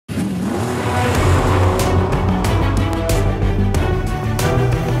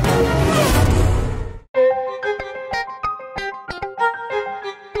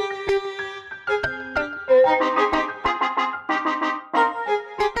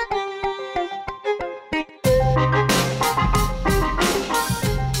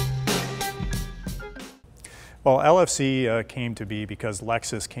Well, LFC came to be because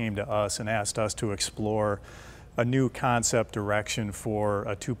Lexus came to us and asked us to explore a new concept direction for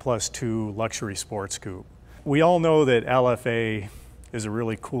a 2+2 luxury sports coupe. We all know that LFA is a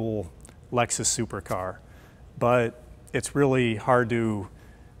really cool Lexus supercar, but it's really hard to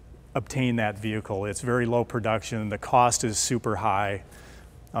obtain that vehicle. It's very low production, the cost is super high.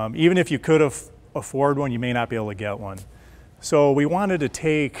 Even if you could afford one, you may not be able to get one. So we wanted to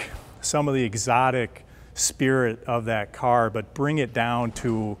take some of the exotic spirit of that car, but bring it down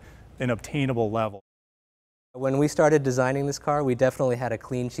to an obtainable level. When we started designing this car, we definitely had a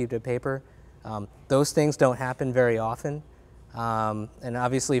clean sheet of paper. Those things don't happen very often. And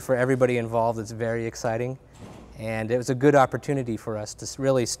obviously for everybody involved, it's very exciting. And it was a good opportunity for us to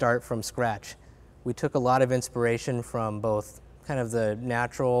really start from scratch. We took a lot of inspiration from both kind of the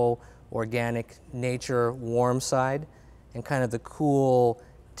natural, organic, nature, warm side, and kind of the cool,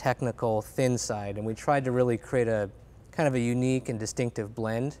 technical, thin side. And we tried to really create a kind of a unique and distinctive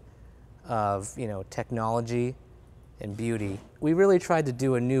blend of, technology and beauty. We really tried to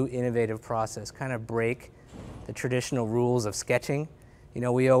do a new innovative process, kind of break the traditional rules of sketching.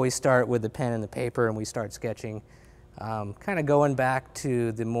 We always start with the pen and the paper and we start sketching. Kind of going back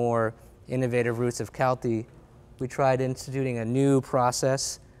to the more innovative roots of Calty, we tried instituting a new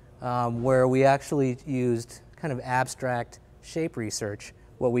process where we actually used kind of abstract shape research.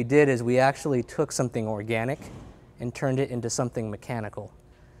 What we did is we actually took something organic and turned it into something mechanical.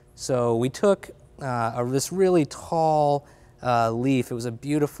 So we took this really tall leaf, it was a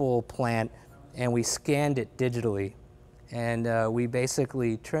beautiful plant, and we scanned it digitally. And we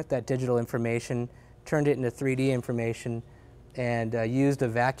basically took that digital information, turned it into 3D information, and used a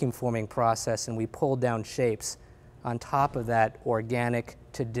vacuum forming process, and we pulled down shapes on top of that organic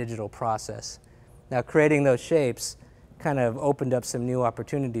to digital process. Now, creating those shapes kind of opened up some new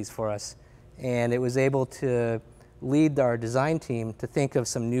opportunities for us, and it was able to lead our design team to think of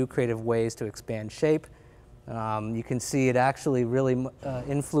some new creative ways to expand shape. You can see it actually really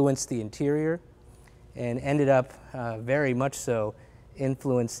influenced the interior and ended up very much so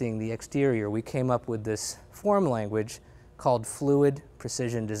influencing the exterior. We came up with this form language called fluid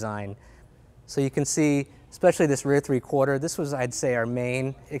precision design. So you can see, especially this rear three-quarter, this was, I'd say, our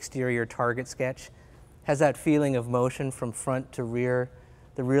main exterior target sketch. Has that feeling of motion from front to rear,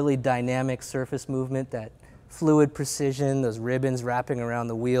 the really dynamic surface movement, that fluid precision, those ribbons wrapping around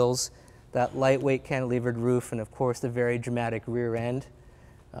the wheels, that lightweight cantilevered roof, and of course the very dramatic rear end.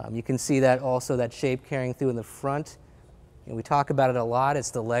 You can see that also, that shape carrying through in the front. And we talk about it a lot.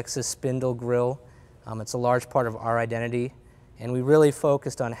 It's the Lexus spindle grille. It's a large part of our identity. And we really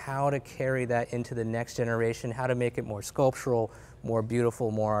focused on how to carry that into the next generation, how to make it more sculptural, more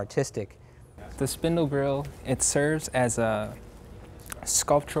beautiful, more artistic. The spindle grille, it serves as a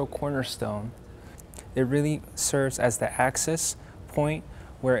sculptural cornerstone. It really serves as the axis point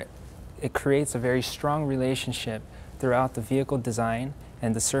where it creates a very strong relationship throughout the vehicle design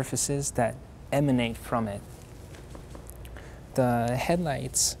and the surfaces that emanate from it. The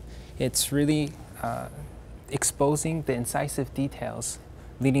headlights, it's really exposing the incisive details,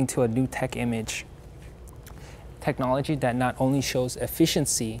 leading to a new tech image. Technology that not only shows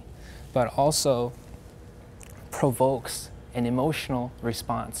efficiency, but also provokes an emotional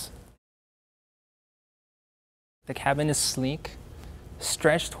response. The cabin is sleek,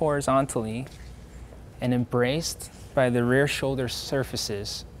 stretched horizontally, and embraced by the rear shoulder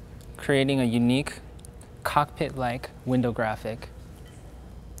surfaces, creating a unique cockpit-like window graphic.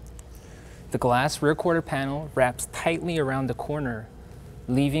 The glass rear quarter panel wraps tightly around the corner,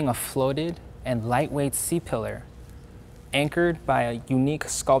 leaving a floated and lightweight C-pillar, anchored by a unique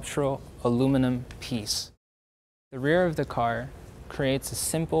sculptural aluminum piece. The rear of the car creates a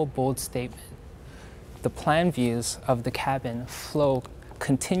simple, bold statement. The plan views of the cabin flow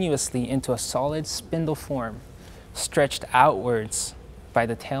continuously into a solid spindle form, stretched outwards by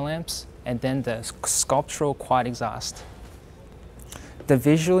the tail lamps and then the sculptural quad exhaust. The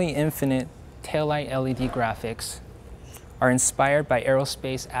visually infinite taillight LED graphics are inspired by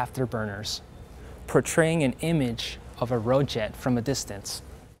aerospace afterburners, portraying an image of a road jet from a distance.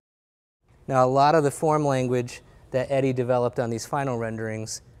 Now, a lot of the form language that Eddie developed on these final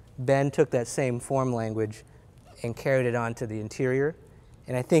renderings, Ben took that same form language and carried it onto the interior.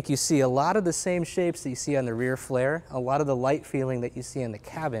 And I think you see a lot of the same shapes that you see on the rear flare, a lot of the light feeling that you see in the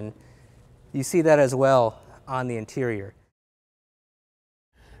cabin, you see that as well on the interior.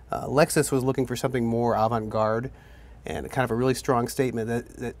 Lexus was looking for something more avant-garde and kind of a really strong statement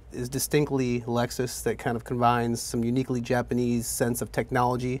that is distinctly Lexus, that kind of combines some uniquely Japanese sense of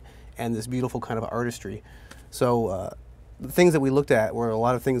technology and this beautiful kind of artistry. So The things that we looked at were a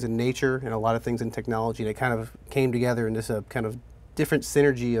lot of things in nature and a lot of things in technology, and it kind of came together in this kind of different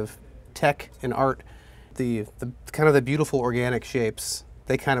synergy of tech and art. The kind of the beautiful organic shapes,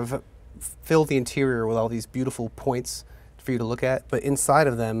 they kind of fill the interior with all these beautiful points for you to look at, but inside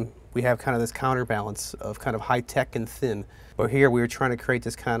of them we have kind of this counterbalance of kind of high tech and thin. But here we were trying to create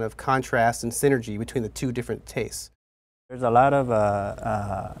this kind of contrast and synergy between the two different tastes. There's a lot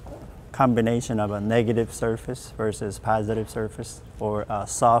of combination of a negative surface versus positive surface, or a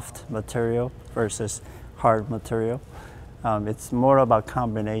soft material versus hard material. It's more about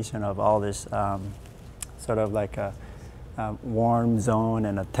combination of all this sort of like a warm zone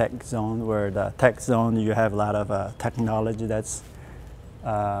and a tech zone, where the tech zone you have a lot of technology that's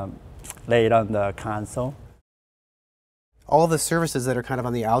laid on the console. All the surfaces that are kind of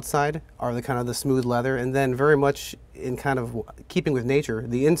on the outside are the kind of the smooth leather, and then very much in kind of keeping with nature,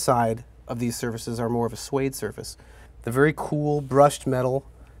 the inside of these surfaces are more of a suede surface. The very cool brushed metal,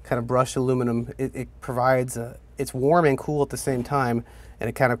 kind of brushed aluminum, it provides it's warm and cool at the same time, and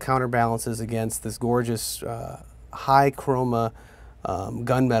it kind of counterbalances against this gorgeous high chroma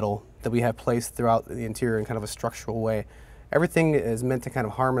gunmetal that we have placed throughout the interior in kind of a structural way. Everything is meant to kind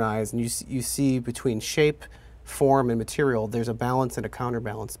of harmonize, and you see between shape, form, and material, there's a balance and a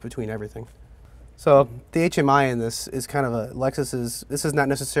counterbalance between everything. So the HMI in this is kind of this is not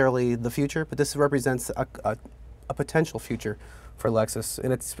necessarily the future, but this represents a potential future for Lexus,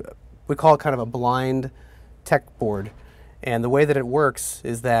 and we call it kind of a blind tech board. And the way that it works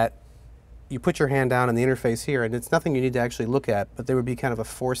is that you put your hand down on the interface here, and it's nothing you need to actually look at, but there would be kind of a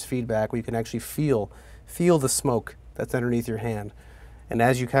force feedback where you can actually feel the smoke that's underneath your hand. And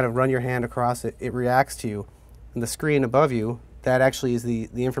as you kind of run your hand across it, it reacts to you. And the screen above you, that actually is the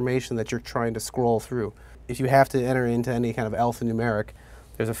information that you're trying to scroll through. If you have to enter into any kind of alphanumeric,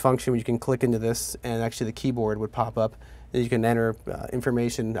 there's a function where you can click into this, and actually the keyboard would pop up, and you can enter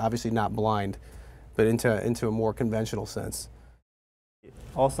information, obviously not blind, but into a more conventional sense.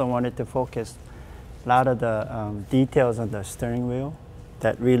 Also wanted to focus a lot of the details on the steering wheel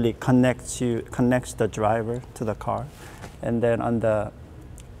that really connects the driver to the car. And then on the,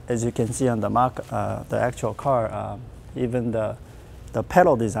 as you can see on the actual car, even the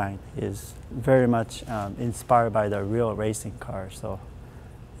pedal design is very much inspired by the real racing car. So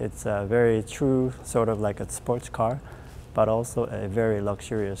it's a very true, sort of like a sports car, but also a very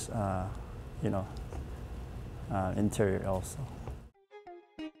luxurious, interior also.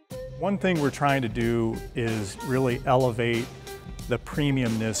 One thing we're trying to do is really elevate the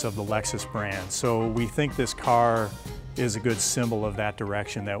premiumness of the Lexus brand. So we think this car is a good symbol of that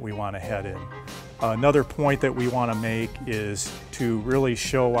direction that we want to head in. Another point that we want to make is to really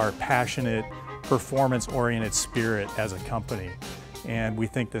show our passionate, performance-oriented spirit as a company. And we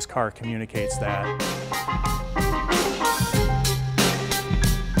think this car communicates that.